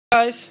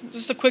Guys,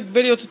 this is a quick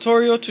video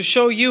tutorial to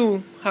show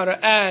you how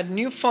to add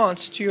new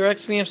fonts to your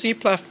XBMC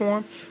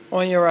platform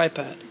on your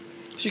iPad.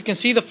 So you can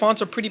see the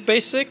fonts are pretty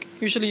basic.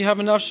 Usually you have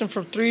an option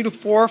from 3 to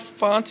 4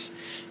 fonts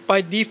by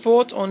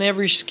default on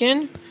every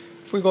skin.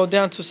 If we go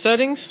down to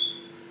settings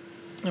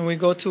and we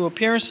go to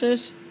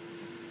appearances,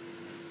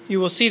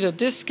 you will see that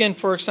this skin,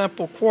 for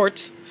example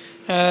Quartz,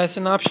 has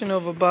an option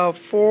of about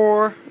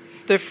 4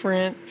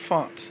 different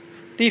fonts: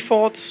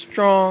 default,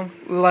 strong,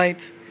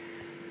 light,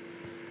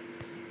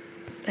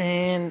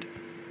 and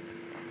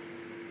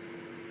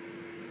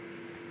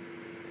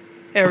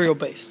Arial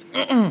based.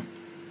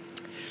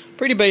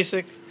 Pretty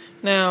basic.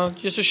 Now,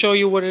 just to show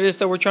you what it is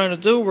that we're trying to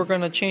do, we're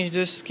going to change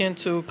this skin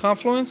to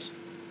Confluence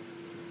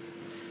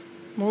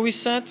movie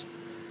set,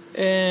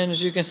 and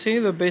as you can see,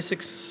 the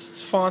basic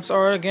fonts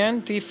are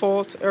again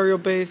default, Arial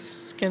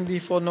based, skin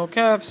default, no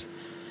caps,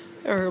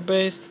 Arial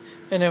based.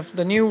 And if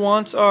the new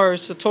ones are,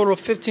 it's a total of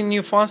 15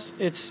 new fonts.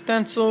 It's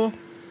Stencil,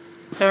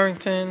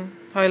 Harrington,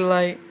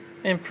 Highlight,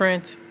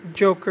 Imprint,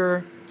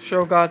 Joker,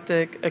 Show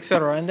Gothic,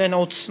 etc. And then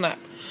Old Snap.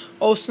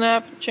 Old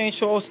Snap, change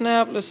to Old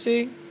Snap. Let's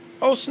see.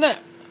 Old Snap.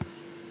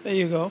 There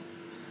you go.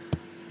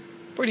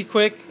 Pretty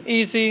quick,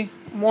 easy,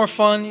 more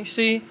fun. You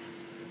see,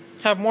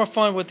 have more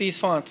fun with these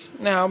fonts.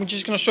 Now, I'm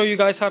just going to show you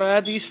guys how to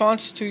add these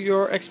fonts to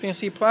your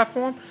XBMC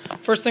platform.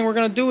 First thing we're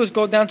going to do is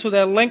go down to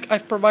that link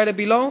I've provided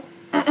below.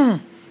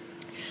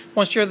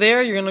 Once you're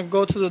there, you're going to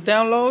go to the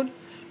download,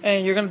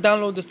 and you're going to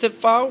download the zip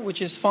file,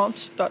 which is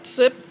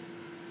fonts.zip.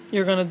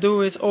 You're going to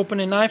do is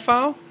open an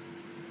iFile.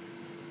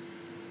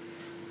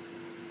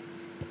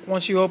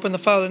 Once you open the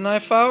file in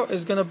iFile,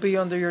 it's going to be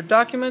under your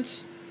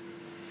documents.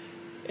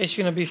 It's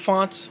going to be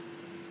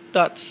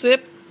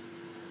fonts.zip.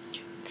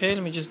 Okay,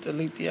 let me just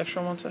delete the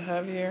extra ones I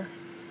have here.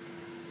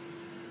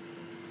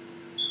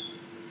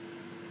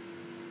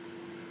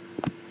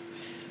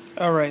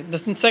 Alright,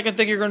 the second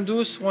thing you're going to do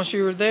is, once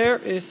you're there,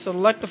 is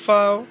select the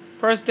file,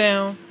 press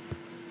down,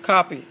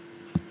 copy.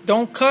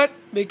 Don't cut,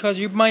 because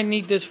you might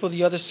need this for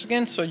the other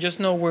skin, so just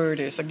know where it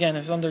is. Again,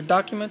 it's under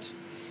Documents,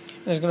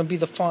 and it's going to be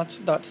the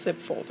fonts.zip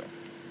folder.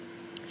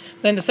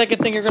 Then the second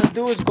thing you're going to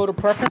do is go to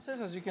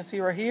Preferences, as you can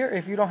see right here.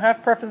 If you don't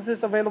have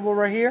Preferences available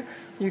right here,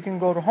 you can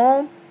go to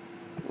Home,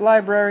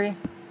 Library,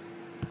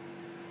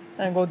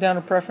 and go down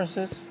to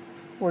Preferences,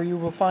 where you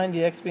will find the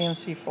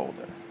XBMC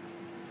folder.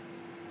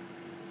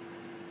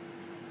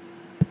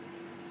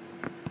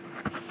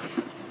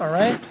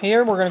 Alright,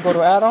 here we're going to go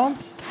to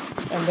Add-ons,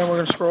 and then we're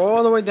going to scroll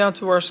all the way down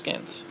to our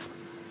skins.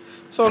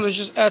 So let's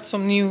just add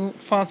some new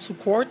fonts to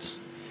Quartz.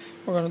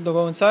 We're going to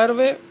go inside of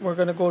it. We're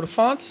going to go to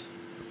Fonts,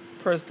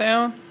 press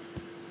down,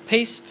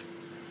 paste.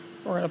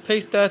 We're going to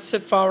paste that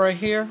zip file right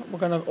here. We're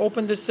going to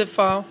open this zip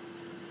file.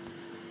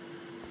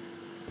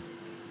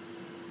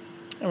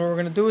 And what we're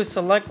going to do is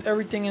select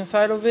everything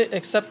inside of it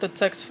except the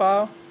text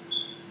file.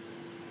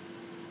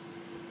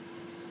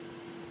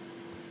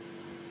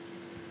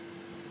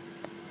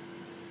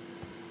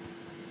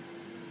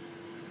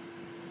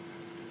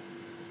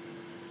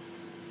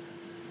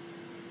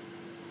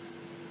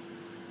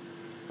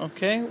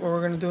 Okay, what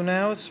we're going to do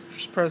now is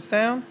press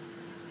down.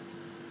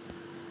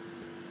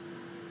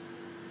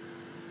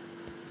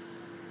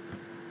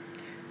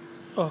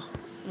 What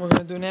we're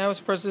going to do now is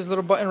press this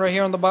little button right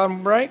here on the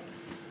bottom right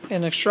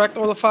and extract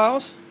all the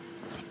files.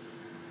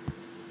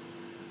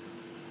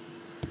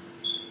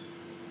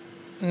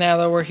 Now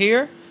that we're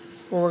here,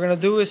 what we're going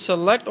to do is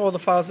select all the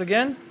files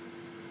again.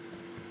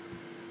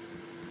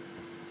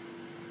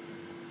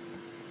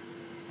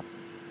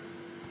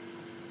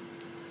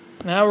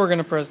 Now we're going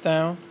to press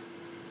down.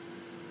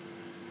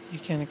 You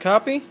can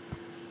copy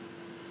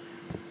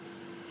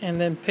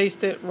and then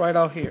paste it right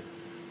out here.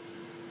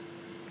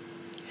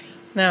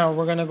 Now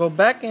we're going to go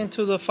back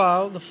into the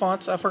file, the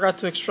fonts. I forgot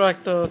to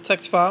extract the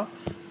text file.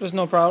 There's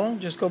no problem.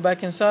 Just go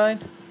back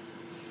inside,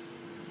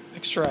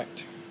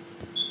 extract.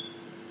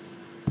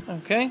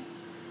 Okay.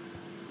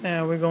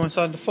 Now we go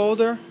inside the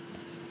folder,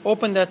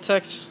 open that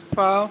text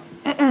file.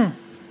 What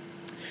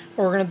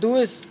we're going to do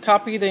is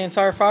copy the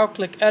entire file,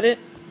 click Edit,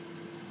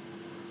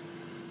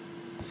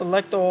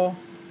 select all,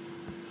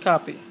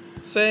 copy,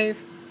 save,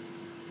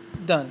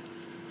 done.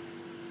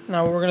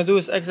 Now what we're going to do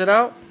is exit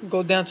out,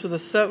 go down to the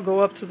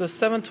go up to the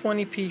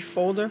 720p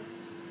folder.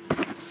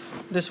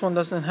 This one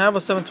doesn't have a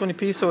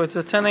 720p, so it's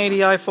a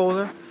 1080i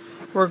folder.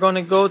 We're going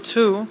to go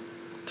to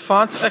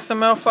Fonts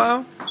XML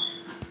file,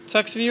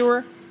 Text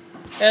Viewer,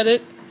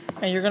 Edit,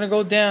 and you're going to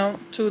go down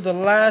to the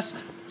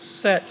last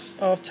set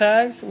of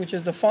tags, which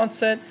is the font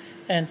set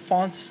and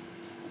fonts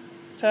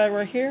tag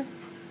right here.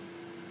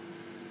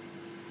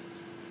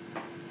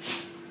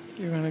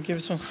 You're going to give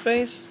it some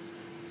space,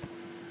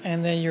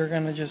 and then you're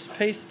going to just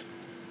paste.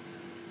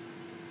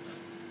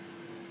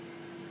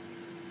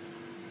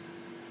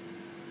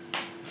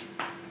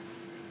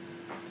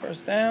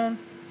 Press down,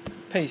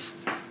 paste.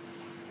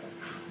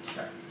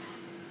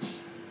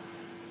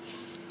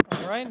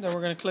 Alright, then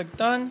we're going to click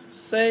Done,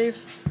 Save,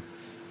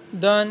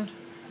 Done,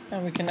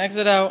 and we can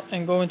exit out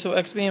and go into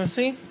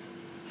XBMC.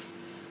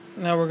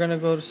 Now we're going to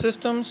go to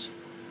Systems,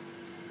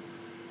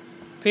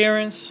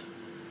 Appearance,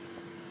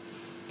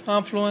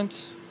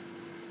 Confluence.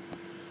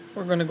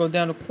 We're going to go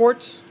down to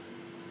Quartz.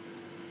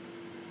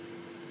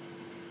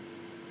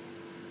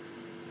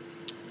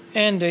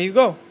 And there you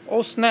go.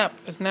 Oh snap,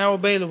 it's now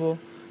available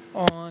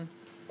on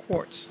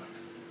Quartz.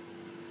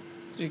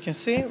 As you can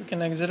see, we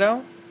can exit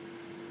out.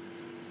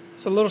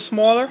 It's a little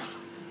smaller,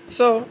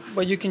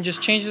 but you can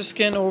just change the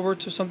skin over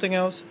to something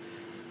else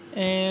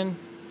and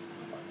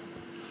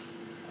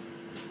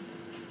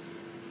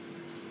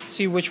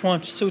see which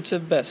one suits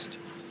it best.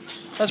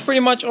 That's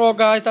pretty much all,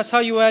 guys. That's how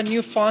you add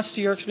new fonts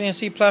to your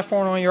XBMC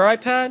platform on your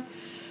iPad.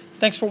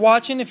 Thanks for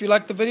watching. If you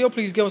liked the video,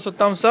 please give us a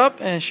thumbs up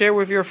and share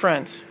with your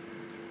friends.